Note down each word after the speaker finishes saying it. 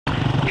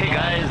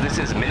guys, this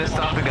is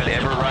Ministop. We got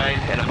Everide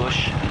and a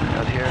bush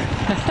out here.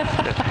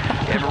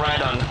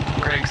 Everide on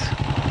Greg's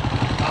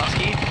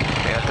Husky.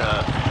 We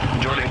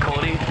got Jordan and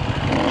Cody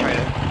trying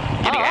to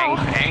getting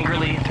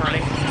angrily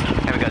turning,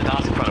 and we got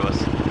Doss in front of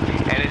us.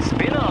 And it's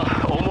been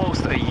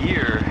almost a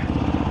year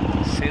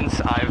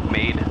since I've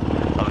made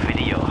a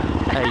video.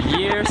 A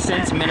year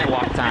since Minute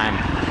Walk Time.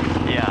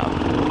 Yeah.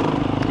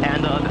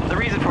 And the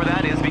reason for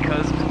that is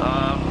because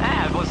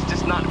I was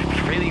just not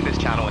feeling this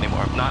channel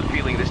anymore. I'm not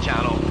feeling this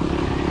channel.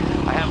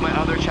 I have my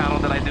other channel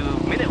that I do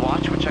Minute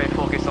Watch, which I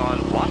focus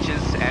on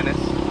watches, and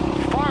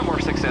it's far more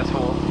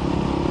successful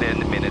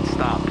than Minute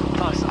Stop.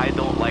 Plus, I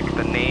don't like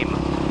the name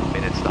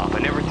Minute Stop. I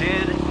never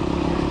did.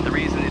 The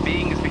reason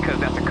being is because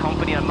that's a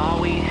company on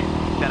Maui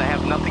that I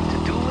have nothing to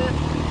do with.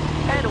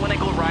 And when I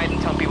go ride and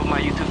tell people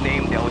my YouTube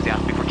name, they always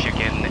ask me for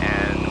chicken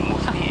and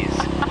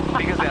musulis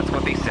because that's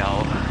what they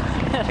sell.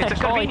 It's a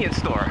convenience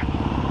store.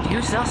 Do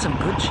you sell some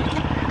good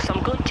chicken?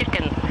 Some good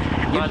chicken.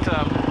 But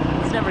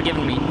it's never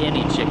given me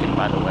any chicken,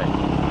 by the way.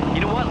 You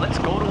know what? Let's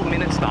go to a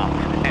Minute Stop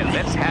and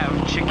let's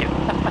have chicken.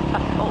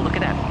 Oh, look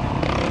at that.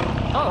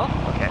 Oh.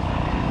 Okay.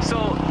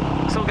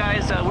 So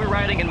guys, we're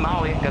riding in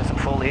Maui. Got some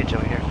foliage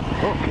over here.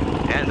 Oh.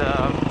 And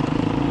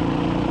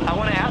I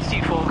want to ask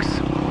you folks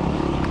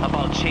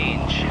about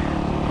change,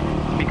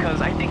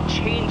 because I think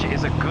change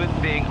is a good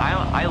thing.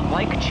 I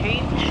like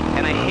change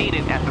and I hate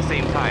it at the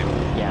same time.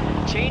 Yeah.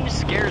 Change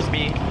scares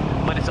me,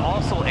 but it's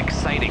also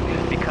exciting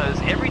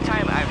because every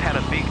time I've had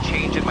a big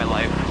change in my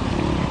life,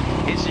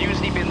 it's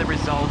usually been the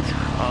result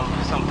of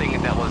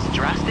something that was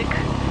drastic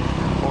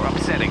or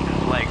upsetting,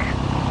 like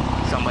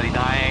somebody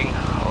dying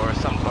or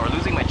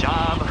losing my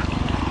job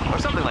or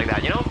something like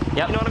that, you know?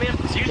 Yep. You know what I mean?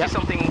 It's usually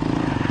something,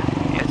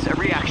 it's a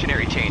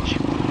reactionary change.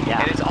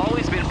 Yeah. And it's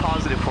always been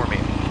positive for me.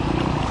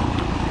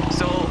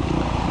 So,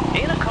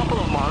 in a couple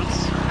of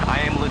months, I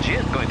am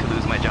legit going to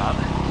lose my job.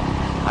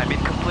 I've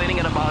been complaining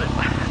about it.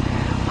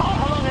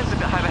 How long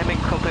have I been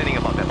complaining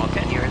about that? About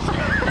 10 years? I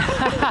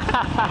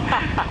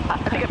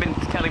think I've been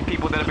telling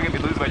people that I'm going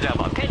to lose my job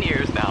about 10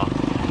 years now.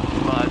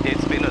 But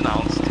it's been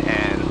announced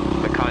and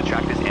the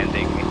contract is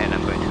ending and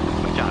I'm going to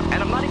lose my job.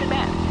 And I'm not even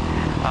mad.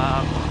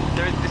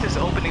 This is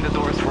opening the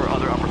doors for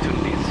other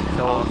opportunities.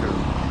 So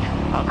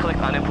I'll collect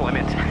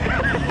unemployment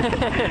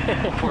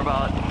for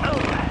about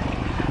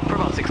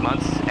 6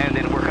 months and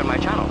then work on my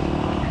channel.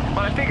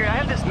 But I figure I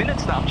have this Minute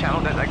Stop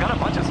channel that I got a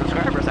bunch of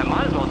subscribers. I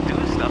might as well do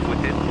stuff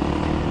with it.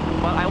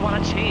 But I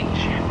want to change,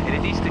 and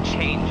it needs to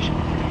change.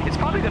 It's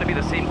probably going to be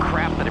the same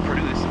crap that I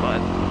produce, but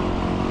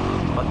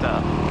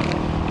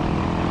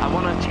I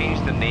want to change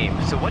the name.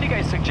 So what do you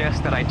guys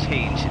suggest that I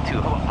change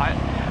to?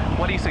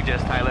 What do you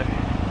suggest, Tyler?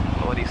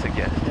 What do you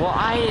suggest? Well,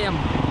 I am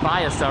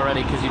biased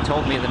already because you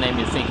told me the name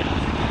you're thinking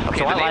of. Okay,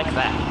 so I like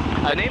that.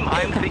 The name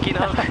I'm thinking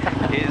of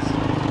is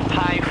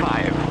High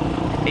Five.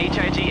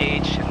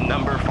 H-I-G-H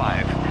number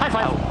 5. High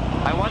Five.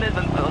 I wanted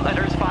the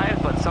letters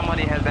 5, but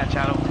somebody has that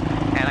channel,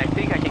 and I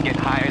think I can get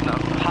high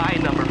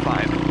number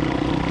 5.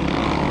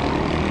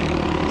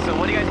 So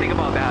what do you guys think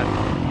about that?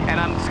 And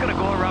I'm just gonna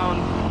go around.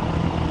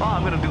 Well,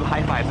 I'm gonna do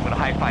high fives. I'm gonna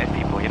high five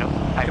people. You know,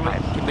 high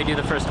five. Can we do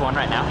the first one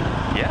right now?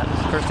 Yeah.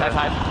 First high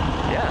five.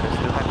 Yeah, let's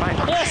do high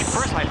five. Yes.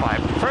 First high five.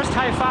 First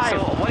high five.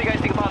 So what do you guys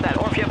think about that?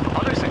 Or if you have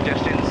other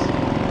suggestions,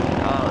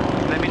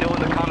 let me know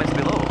in the comments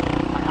below.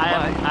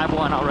 I have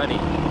one already.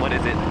 What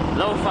is it?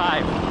 Low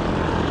five.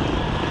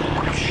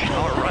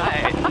 All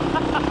right.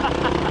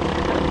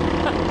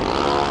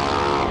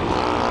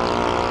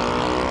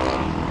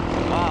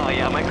 Oh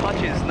yeah, my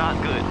clutch is not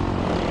good.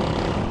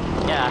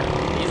 Yeah,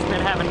 he's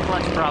been having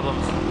clutch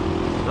problems.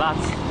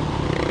 Lots.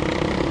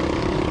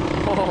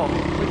 Oh,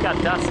 we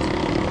got dust.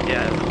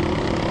 Yeah.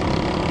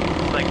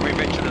 Like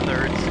Revenge of the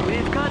Nerds.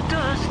 We've got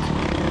dust.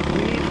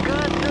 We've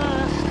got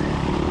dust.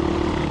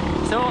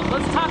 So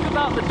let's talk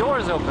about the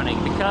doors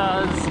opening,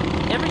 because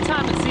every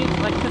time it seems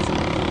like,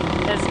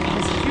 as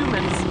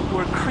humans,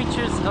 we're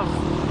creatures of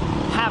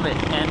habit,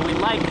 and we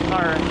like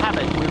our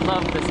habit. We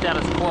love the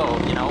status quo,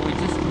 you know.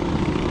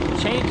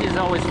 Change is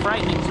always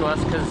frightening to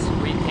us because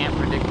we can't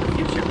predict the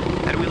future.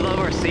 And we love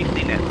our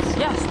safety nets.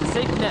 Yes, the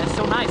safety net is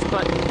so nice,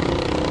 but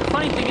the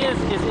funny thing is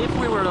if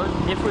we were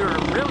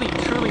really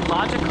truly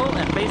logical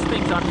and base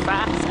things on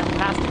facts and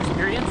past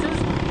experiences,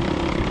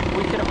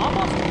 we could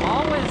almost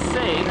always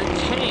say that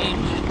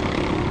change,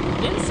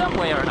 in some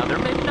way or another,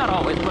 maybe not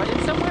always, but in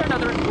some way or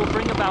another, will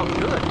bring about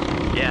good.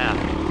 Yeah.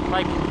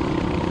 Like,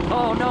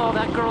 oh no,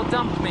 that girl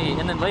dumped me,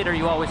 and then later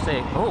you always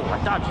say, oh, I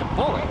dodged a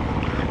bullet.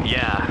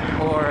 Yeah.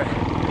 Or,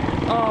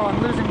 oh, I'm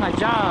losing my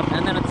job,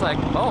 and then it's like,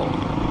 oh,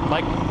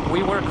 like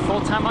we work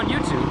full-time on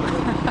YouTube.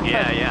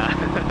 Yeah.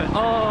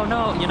 Oh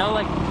no, you know,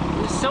 like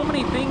there's so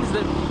many things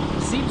that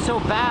seem so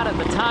bad at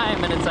the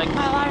time, and it's like,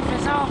 my life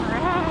is over.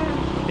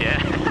 Yeah.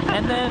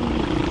 And then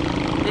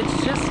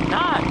it's just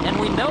not, and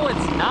we know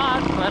it's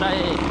not, but I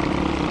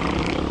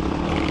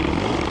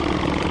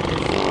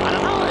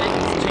don't know,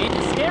 change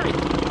is scary.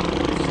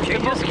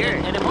 Change is scary.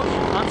 And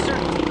emotion,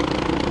 uncertainty.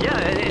 Yeah,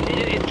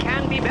 it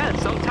can be bad.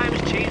 Sometimes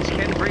change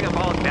can bring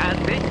about bad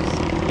things.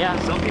 Yeah.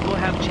 Some people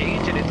have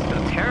change and it's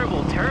a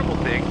terrible, terrible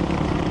thing,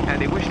 and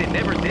they wish they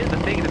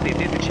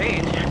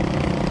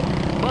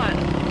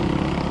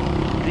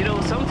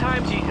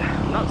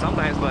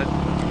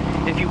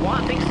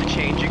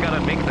change, you gotta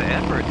make the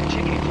effort to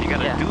change. You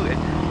gotta Yeah. do it. You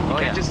Oh,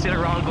 can't yeah. just sit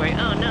around going,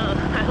 oh no,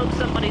 I hope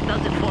somebody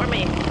does it for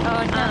me.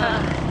 Oh, no.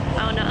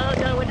 Oh no,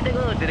 where did they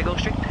go? Did they go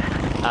straight?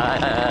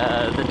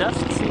 The dust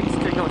seems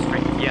to go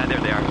straight. Yeah, there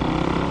they are.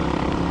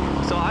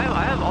 So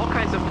I have all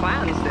kinds of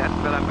plans that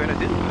I'm gonna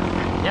do.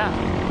 Yeah.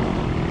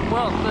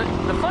 Well,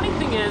 the funny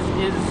thing is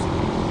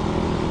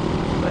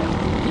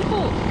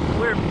people,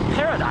 we're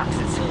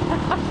paradoxes.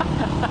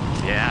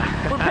 Yeah.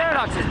 We're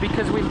paradoxes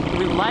because we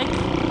like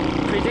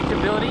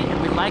predictability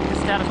and we like the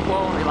status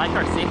quo and we like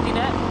our safety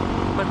net,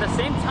 but at the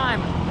same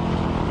time,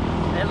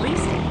 at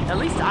least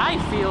I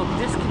feel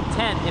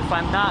discontent if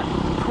I'm not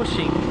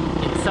pushing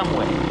in some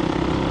way.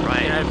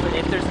 Right. You know,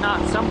 if there's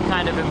not some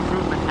kind of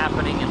improvement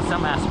happening in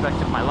some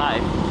aspect of my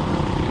life,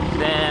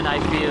 then I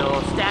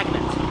feel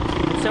stagnant.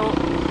 So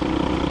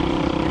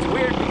it's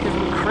weird because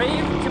we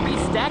crave to be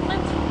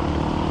stagnant,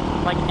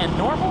 like, and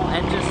normal,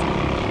 and just,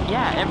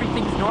 yeah,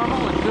 everything's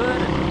normal and good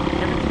and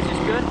everything's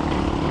just good.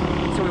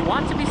 So we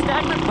want to be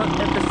stagnant, but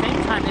at the same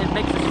time it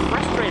makes us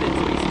frustrated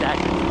to be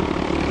stagnant.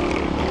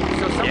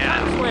 So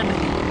sometimes when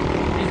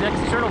these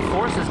external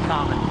forces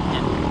come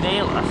and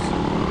nail us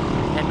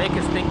and make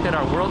us think that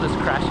our world is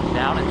crashing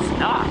down, it's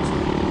not.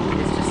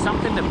 It's just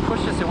something to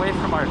push us away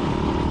from our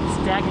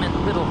stagnant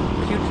little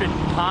putrid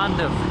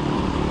pond of,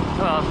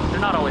 well, they're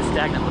not always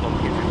stagnant little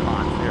putrid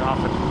ponds. They're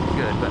often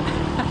good, but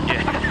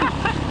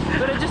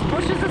but it just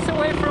pushes us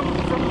away from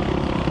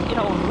you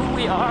know, who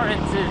we are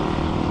and to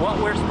what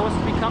we're supposed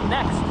to become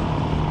next.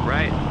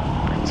 Right.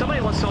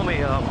 Somebody once told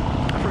me,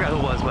 I forgot who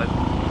it was, but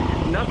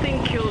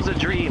nothing kills a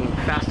dream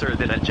faster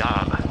than a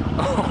job.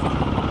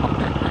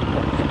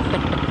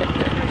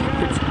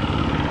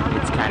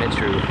 It's kind of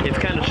true. It's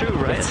kind of true,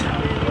 right?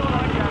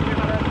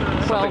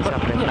 Well, Something's but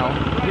happening. you know,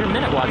 your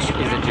Minute Watch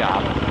is a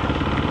job.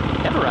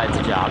 Everride's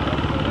a job.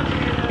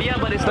 Yeah,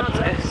 but it's not.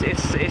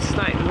 It's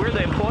not. We're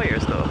the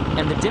employers, though.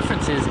 And the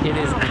difference is, it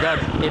is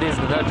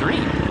the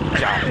dream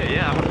job.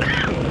 Yeah.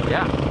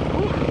 Yeah.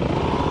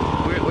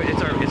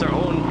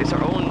 It's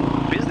our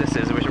own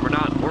businesses, which we're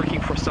not working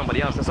for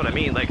somebody else. That's what I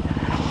mean. Like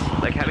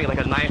having like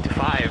a 9 to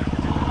 5,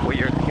 where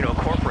you're, you know,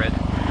 corporate.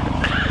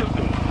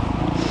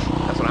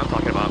 That's what I'm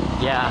talking about.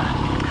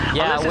 Yeah.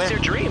 Yeah. Unless it's your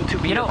dream to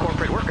be, you know, a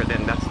corporate worker,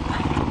 then that's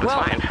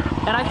fine.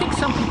 And I think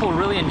some people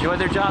really enjoy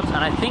their jobs,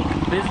 and I think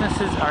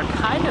businesses are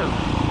kind of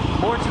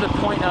more to the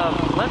point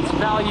of, let's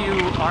value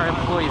our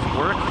employees'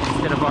 work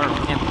instead of our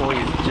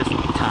employees' just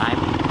time.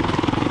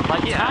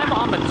 Like, time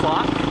on the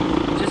clock,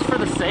 just for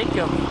the sake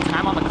of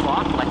time on the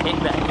clock, like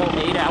that whole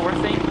 8-hour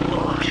thing.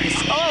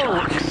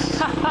 Oh!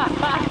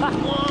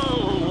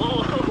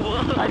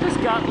 Whoa! I just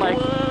got like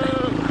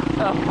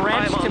a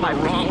branch to my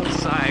wrong peak.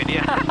 side,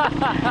 yeah.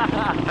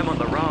 I'm on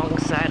the wrong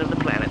side of the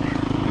planet.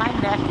 My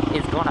neck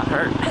is gonna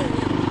hurt.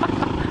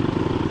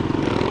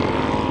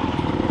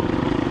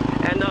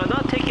 And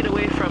not taking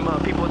away from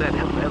people that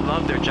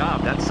love their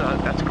job.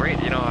 That's great.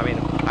 You know, I mean,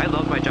 I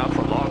loved my job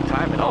for a long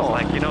time, and I was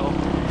like, you know,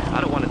 I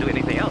don't want to do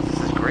anything else.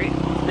 This is great.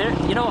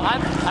 You know,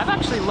 I've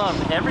actually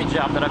loved every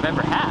job that I've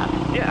ever had.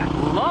 Yeah.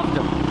 Loved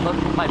them. But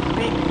my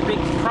big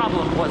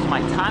problem was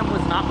my time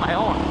was not my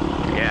own.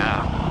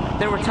 Yeah.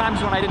 There were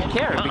times when I didn't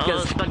care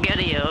because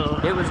spaghetti-o.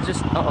 it was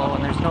just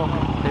and there's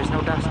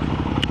no dust.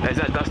 Is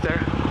that dust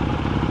there?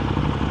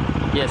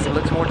 Yes, it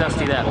looks more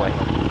dusty that way.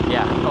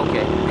 Yeah.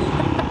 Okay.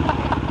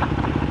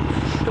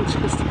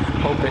 Just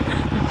hope it.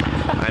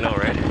 I know,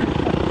 right?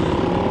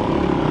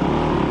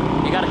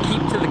 You gotta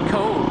keep to the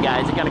code,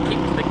 guys. You gotta keep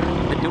to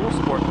the dual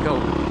sport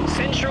code.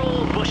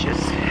 Central bushes.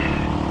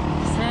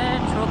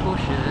 Central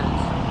bushes.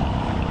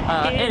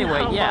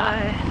 Anyway,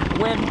 yeah.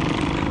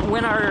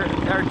 When our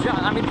job,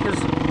 I mean, because,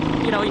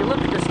 you know, you look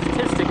at the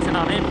statistics, and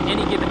on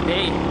any given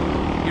day,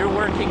 you're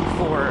working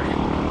for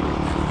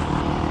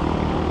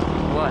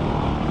what?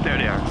 There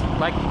they are.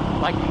 Like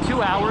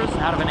 2 hours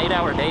out of an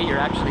 8-hour day, you're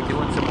actually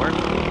doing some work,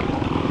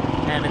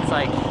 and it's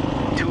like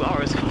 2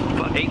 hours,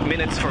 8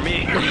 minutes for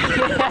me.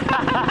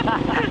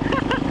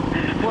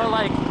 Well,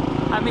 like,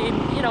 I mean,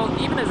 you know,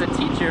 even as a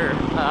teacher,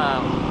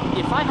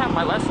 if I have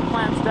my lesson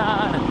plans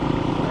done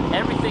and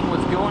everything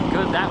was going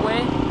good that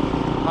way,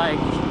 like,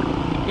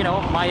 you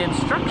know, my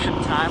instruction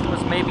time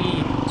was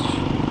maybe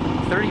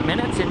 30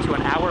 minutes into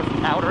an hour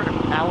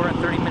and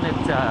 30-minute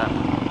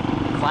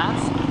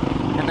class,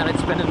 and then I'd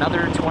spend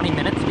another 20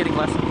 minutes getting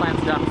lesson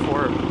plans done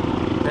for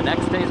the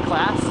next day's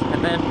class,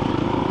 and then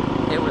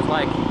it was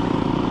like,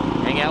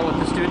 hang out with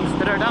the students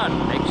that are done,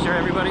 make sure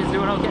everybody's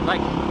doing okay.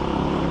 Like,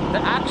 the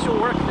actual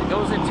work that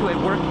goes into a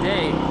work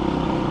day,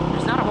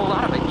 there's not a whole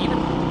lot of it, even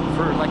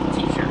for like a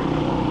teacher.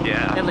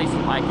 Yeah. At least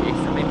in my case.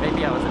 I mean,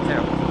 maybe I was a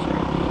terrible teacher.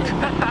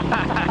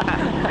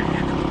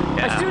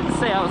 Yeah. My students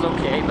say I was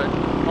okay, but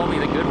only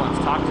the good ones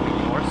talk to me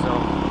anymore, so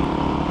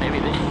maybe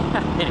they...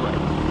 Anyway.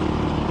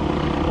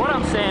 What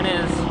I'm saying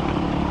is,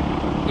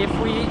 if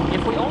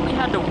we only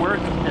had to work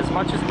as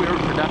much as we were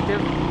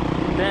productive,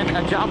 then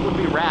a job would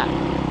be rad.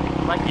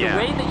 Like the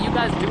way that you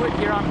guys do it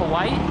here on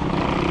Hawaii,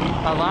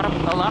 a lot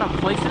of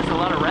places, a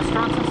lot of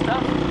restaurants and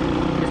stuff,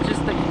 it's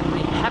just that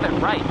they have it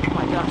right. Oh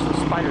my gosh, those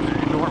spiders are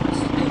enormous.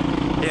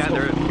 Yeah, So,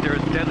 they're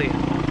deadly.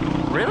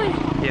 Really?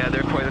 Yeah,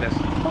 they're poisonous.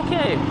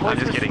 Okay. I'm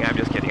just kidding. I'm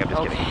just kidding. I'm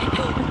just kidding.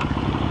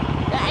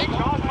 Hey,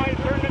 Gnars might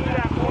have turned into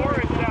that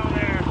forest down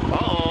there.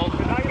 Uh-oh.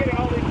 Because I'm getting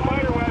all these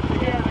spider webs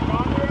that you haven't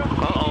gone through.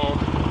 Uh-oh.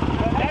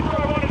 That's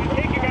where I wanted to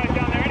take you guys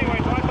down there anyway,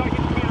 so I thought you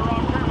made a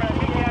wrong turn, but I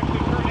think you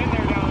actually turned in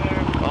there down there.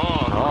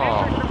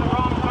 Oh. Entered from the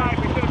wrong side.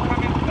 We should have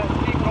come into that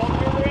steep gulch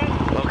we were in.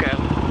 Okay.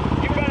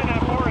 You've been in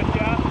that forest,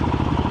 yeah?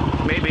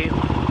 Maybe.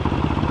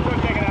 Let's go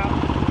check it out.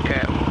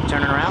 Okay.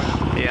 Turning around?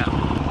 Yeah.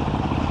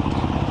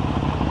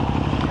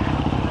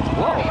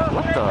 Whoa,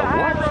 what the,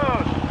 what?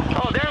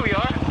 Oh, there we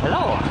are.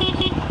 Hello.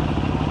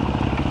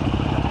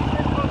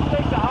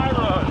 Take the high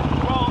road.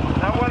 Well,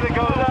 that when it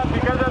goes up,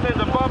 because then there's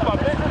a bump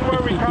up. This is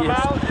where we come Yes.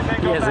 out and then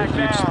He go has a back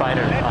huge down.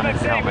 spider That's on what I'm his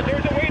saying, helmet. but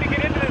there's a way to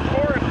get into this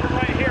forest from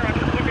right here. I'm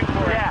just looking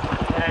for it.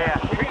 Yeah.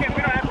 We don't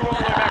have to go all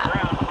the way back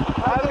around.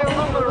 I was going to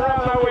loop it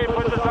around that way,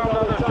 put this on the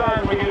other side,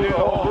 and we can do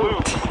the whole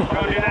loop.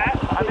 Go do that?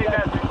 I think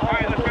that's it. All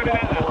right, let's go do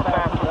that now.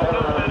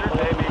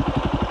 Maybe.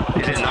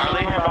 Is it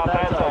gnarly? About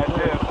that side,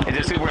 too. Is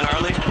it super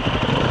gnarly?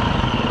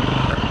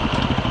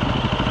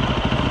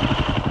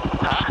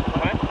 Huh?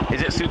 What?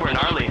 Is it super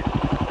gnarly?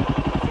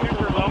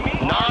 Super loamy?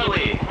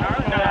 Gnarly.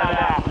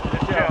 Nah.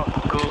 Just chill.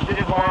 Cool. It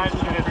just winds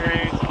through the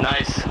trees.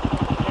 Nice.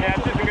 Yeah,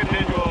 it's just a good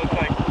visual. It's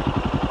like,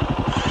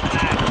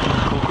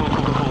 nah. Cool.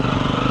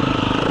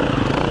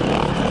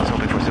 I was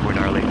hoping for super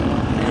gnarly.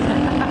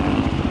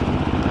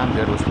 I'm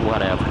good with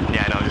whatever.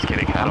 Yeah, no, I'm just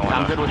kidding. I don't I'm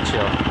want good to. with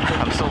chill.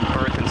 I'm so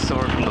burnt and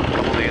sore from the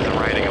couple days of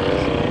riding of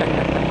this.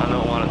 I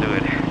don't want to do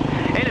it.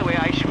 Anyway,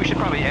 we should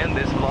probably end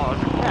this vlog.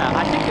 Yeah,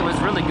 I think it was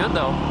really good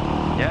though.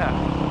 Yeah.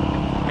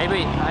 Maybe,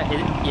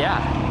 yeah.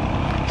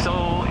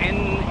 So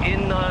in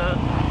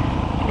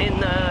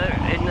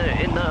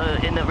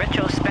the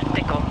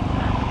retrospectical,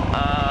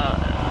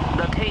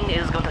 the thing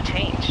is going to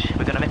change.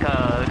 We're gonna make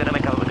a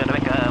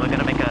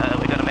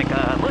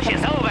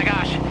bushes. Oh my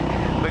gosh,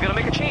 we're gonna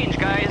make a change,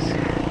 guys.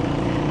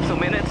 So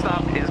Minute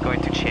Stop is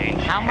going to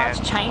change. How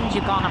much change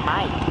you gonna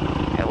make?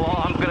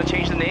 Well, I'm gonna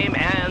change the name,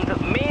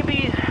 and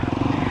maybe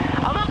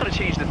I'm not gonna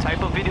change the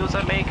type of videos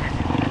I make.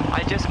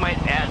 I just might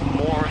add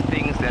more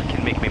things that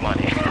can make me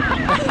money.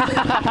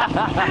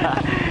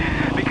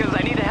 Because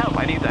I need the help.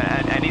 I need the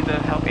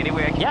help any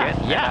way I can get.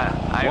 Yeah.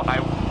 I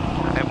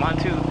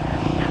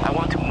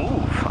want to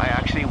move. I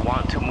actually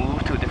want to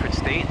move to a different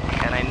state,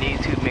 and I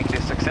need to make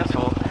this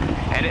successful.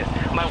 And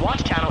my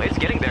watch channel is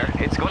getting there.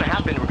 It's going to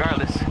happen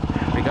regardless.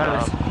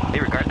 Regardless.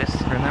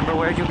 Remember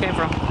where you came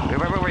from.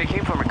 Remember where you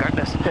came from,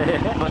 regardless.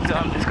 But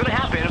it's going to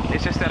happen.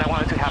 It's just that I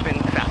want it to happen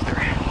faster.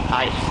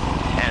 Aye.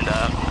 And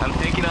I'm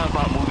thinking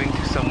about moving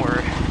to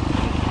somewhere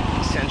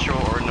central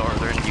or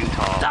northern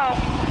Utah.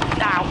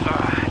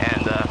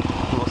 And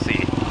we'll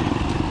see.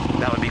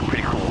 That would be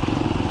pretty cool.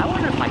 I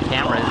wonder if my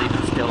camera is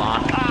even still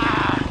on.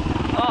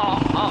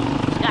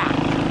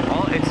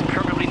 Well, it's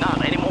probably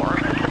not anymore.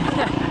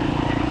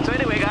 So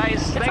anyway,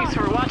 guys, thanks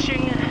for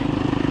watching.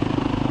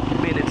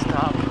 Minute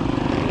Stop.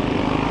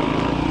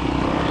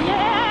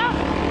 Yeah!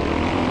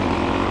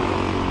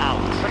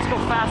 Out. Let's go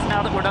fast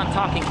now that we're done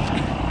talking.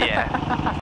 Yeah.